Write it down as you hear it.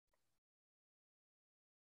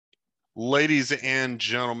Ladies and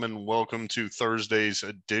gentlemen, welcome to Thursday's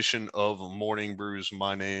edition of Morning Brews.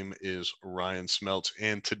 My name is Ryan Smeltz,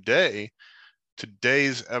 and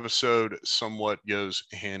today's episode somewhat goes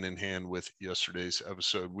hand in hand with yesterday's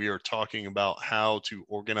episode. We are talking about how to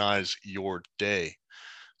organize your day.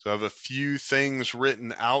 So I have a few things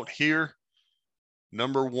written out here.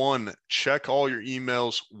 Number one, check all your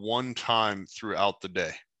emails one time throughout the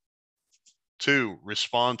day. Two,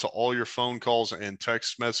 respond to all your phone calls and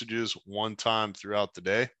text messages one time throughout the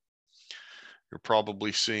day. You're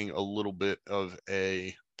probably seeing a little bit of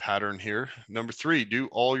a pattern here. Number three, do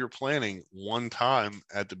all your planning one time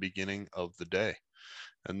at the beginning of the day.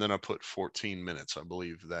 And then I put 14 minutes. I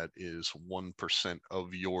believe that is 1%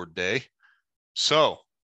 of your day. So,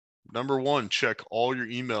 number one, check all your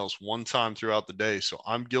emails one time throughout the day. So,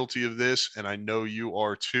 I'm guilty of this, and I know you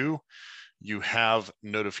are too. You have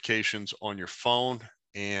notifications on your phone,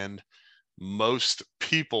 and most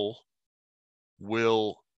people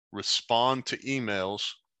will respond to emails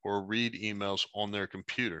or read emails on their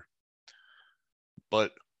computer.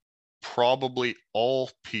 But probably all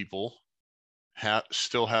people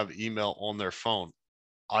still have email on their phone.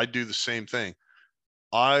 I do the same thing.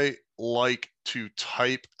 I like to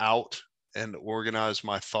type out and organize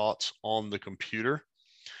my thoughts on the computer.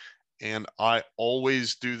 And I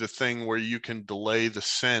always do the thing where you can delay the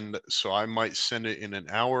send. So I might send it in an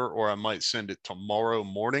hour or I might send it tomorrow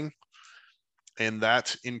morning. And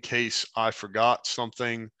that's in case I forgot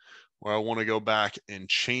something or I want to go back and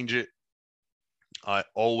change it. I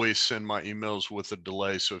always send my emails with a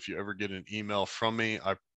delay. So if you ever get an email from me,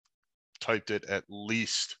 I typed it at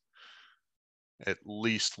least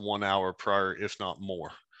 1 hour prior, if not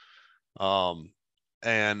more.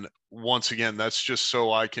 And once again, that's just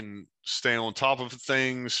so I can stay on top of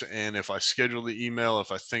things. And if I schedule the email,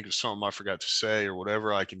 if I think of something I forgot to say or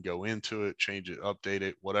whatever, I can go into it, change it, update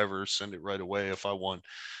it, whatever, send it right away if I want.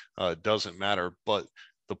 It doesn't matter. But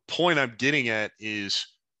the point I'm getting at is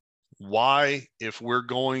why, if we're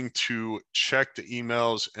going to check the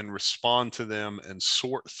emails and respond to them and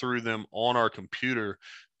sort through them on our computer,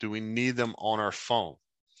 do we need them on our phone?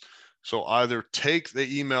 So either take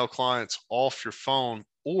the email clients off your phone,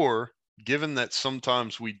 or given that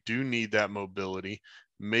sometimes we do need that mobility,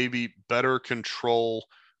 maybe better control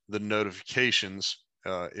the notifications.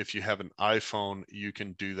 If you have an iPhone, you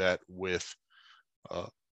can do that with, I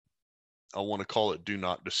want to call it do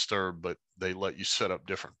not disturb, but they let you set up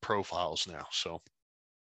different profiles now. So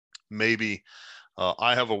maybe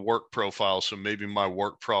I have a work profile, so maybe my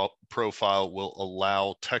work profile will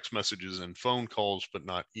allow text messages and phone calls, but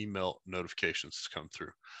not email notifications to come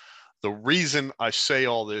through. The reason I say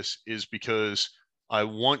all this is because I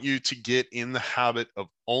want you to get in the habit of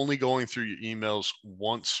only going through your emails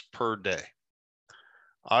once per day.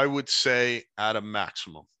 I would say at a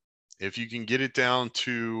maximum. If you can get it down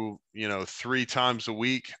to, 3 times a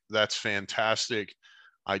week, that's fantastic.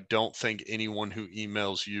 I don't think anyone who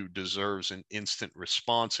emails you deserves an instant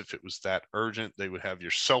response. If it was that urgent, they would have your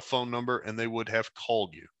cell phone number and they would have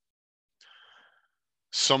called you.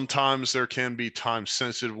 Sometimes there can be time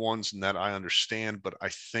sensitive ones, and that I understand, but I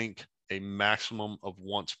think a maximum of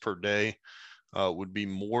once per day would be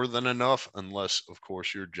more than enough, unless, of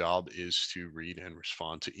course, your job is to read and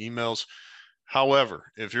respond to emails.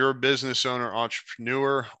 However, if you're a business owner,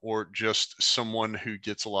 entrepreneur, or just someone who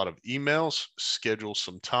gets a lot of emails, schedule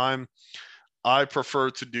some time. I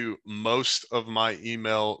prefer to do most of my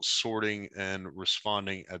email sorting and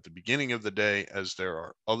responding at the beginning of the day, as there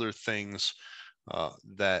are other things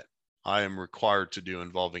that I am required to do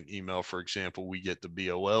involving email. For example, we get the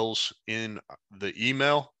BOLs in the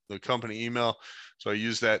email, the company email. So I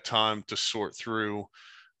use that time to sort through,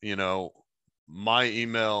 my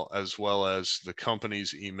email as well as the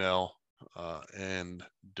company's email, and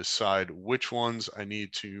decide which ones I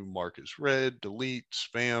need to mark as read, delete,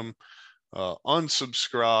 spam,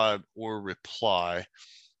 unsubscribe, or reply.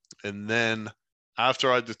 And then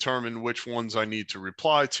after I determine which ones I need to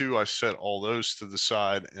reply to, I set all those to the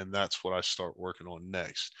side, and that's what I start working on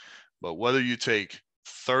next. But whether you take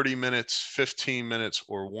 30 minutes, 15 minutes,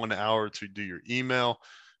 or 1 hour to do your email,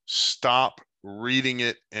 stop reading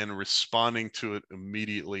it and responding to it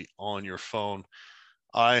immediately on your phone.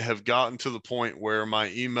 I have gotten to the point where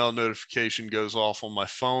my email notification goes off on my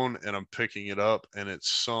phone and I'm picking it up and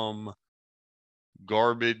it's some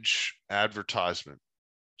garbage advertisement.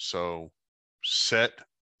 So set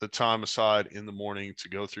the time aside in the morning to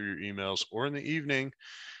go through your emails, or in the evening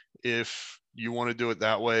if you want to do it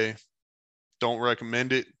that way. Don't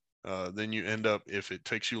recommend it. Then you end up, if it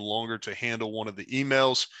takes you longer to handle one of the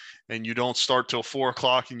emails and you don't start till 4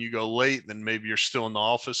 o'clock and you go late, then maybe you're still in the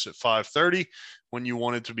office at 5:30 when you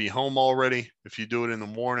wanted to be home already. If you do it in the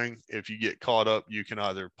morning, if you get caught up, you can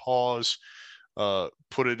either pause,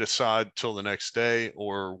 put it aside till the next day,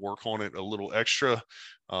 or work on it a little extra.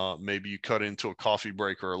 Maybe you cut into a coffee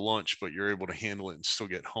break or a lunch, but you're able to handle it and still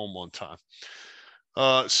get home on time.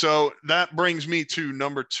 So that brings me to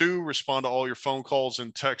number 2, respond to all your phone calls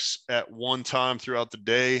and texts at one time throughout the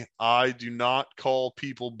day. I do not call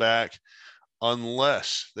people back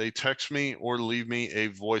unless they text me or leave me a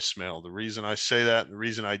voicemail. The reason I say that, the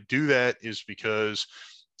reason I do that is because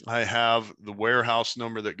I have the warehouse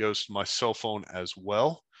number that goes to my cell phone as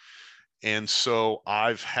well. And so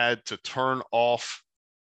I've had to turn off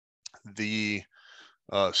the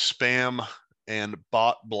spam and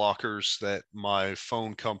bot blockers that my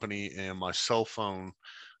phone company and my cell phone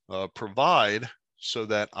provide, so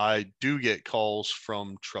that I do get calls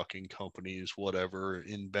from trucking companies, whatever,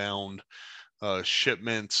 inbound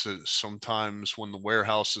shipments. Sometimes when the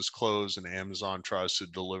warehouse is closed and Amazon tries to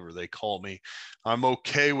deliver, they call me. I'm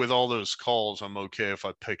okay with all those calls. I'm okay if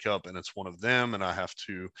I pick up and it's one of them and I have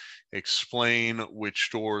to explain which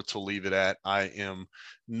store to leave it at. I am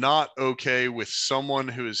not okay with someone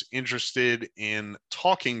who is interested in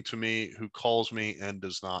talking to me who calls me and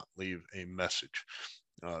does not leave a message.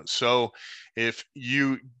 So if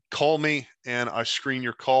you call me and I screen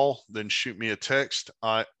your call, then shoot me a text.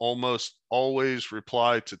 I almost always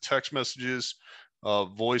reply to text messages.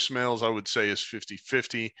 Voicemails, I would say, is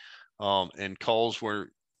 50-50. And calls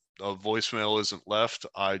where a voicemail isn't left,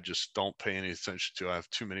 I just don't pay any attention to. I have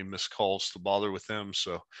too many missed calls to bother with them.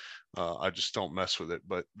 So I just don't mess with it.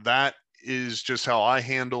 But that is just how I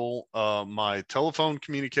handle my telephone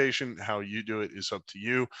communication. How you do it is up to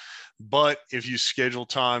you. But if you schedule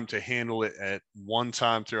time to handle it at one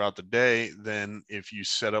time throughout the day, then if you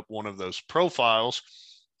set up one of those profiles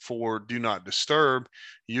for do not disturb,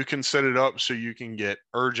 you can set it up so you can get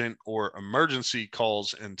urgent or emergency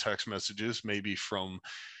calls and text messages, maybe from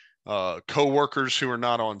co-workers who are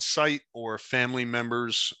not on site, or family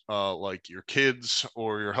members like your kids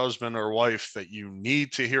or your husband or wife that you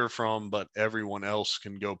need to hear from, but everyone else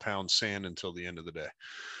can go pound sand until the end of the day.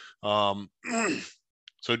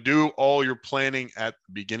 So do all your planning at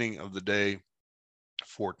the beginning of the day.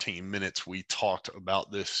 14 minutes. We talked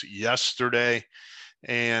about this yesterday,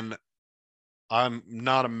 and I'm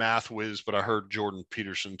not a math whiz, but I heard Jordan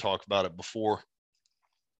Peterson talk about it before.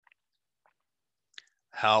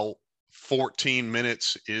 How 14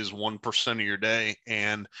 minutes is 1% of your day.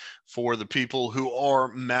 And for the people who are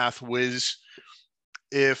math whiz,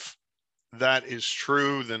 if that is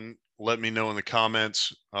true, then let me know in the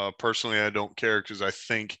comments. Personally, I don't care, because I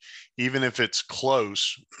think even if it's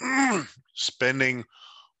close, spending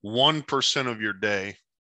 1% of your day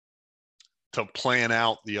to plan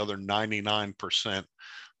out the other 99%,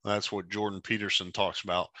 that's what Jordan Peterson talks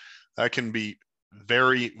about, that can be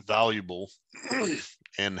very valuable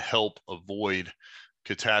and help avoid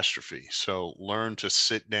catastrophe. So learn to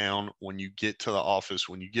sit down when you get to the office,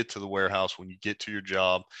 when you get to the warehouse, when you get to your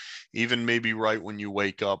job, even maybe right when you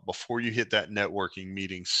wake up, before you hit that networking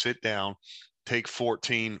meeting, sit down, take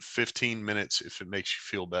 14, 15 minutes if it makes you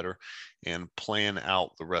feel better, and plan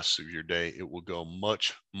out the rest of your day. It will go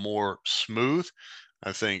much more smooth.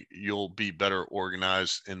 I think you'll be better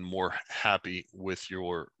organized and more happy with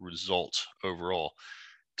your results overall.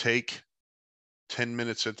 Take 10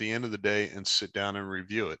 minutes at the end of the day and sit down and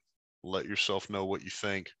review it. Let yourself know what you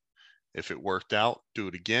think. If it worked out, do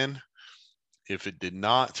it again. If it did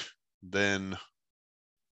not, then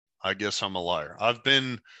I guess I'm a liar. I've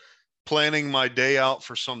been planning my day out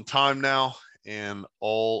for some time now, and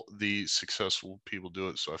all the successful people do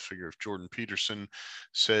it. So I figure if Jordan Peterson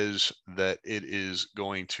says that it is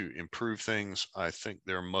going to improve things, I think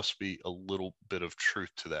there must be a little bit of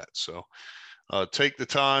truth to that. So take the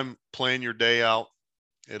time, plan your day out.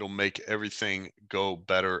 It'll make everything go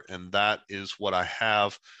better. And that is what I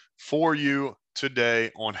have for you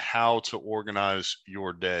today on how to organize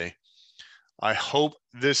your day. I hope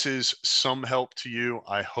this is some help to you.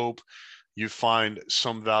 I hope you find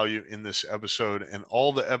some value in this episode and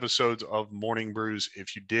all the episodes of Morning Brews.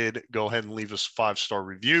 If you did, go ahead and leave us a 5-star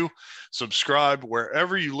review. Subscribe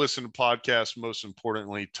wherever you listen to podcasts. Most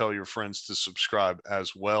importantly, tell your friends to subscribe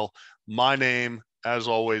as well. My name, as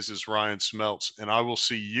always, is Ryan Smeltz, and I will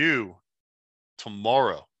see you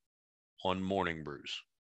tomorrow on Morning Brews.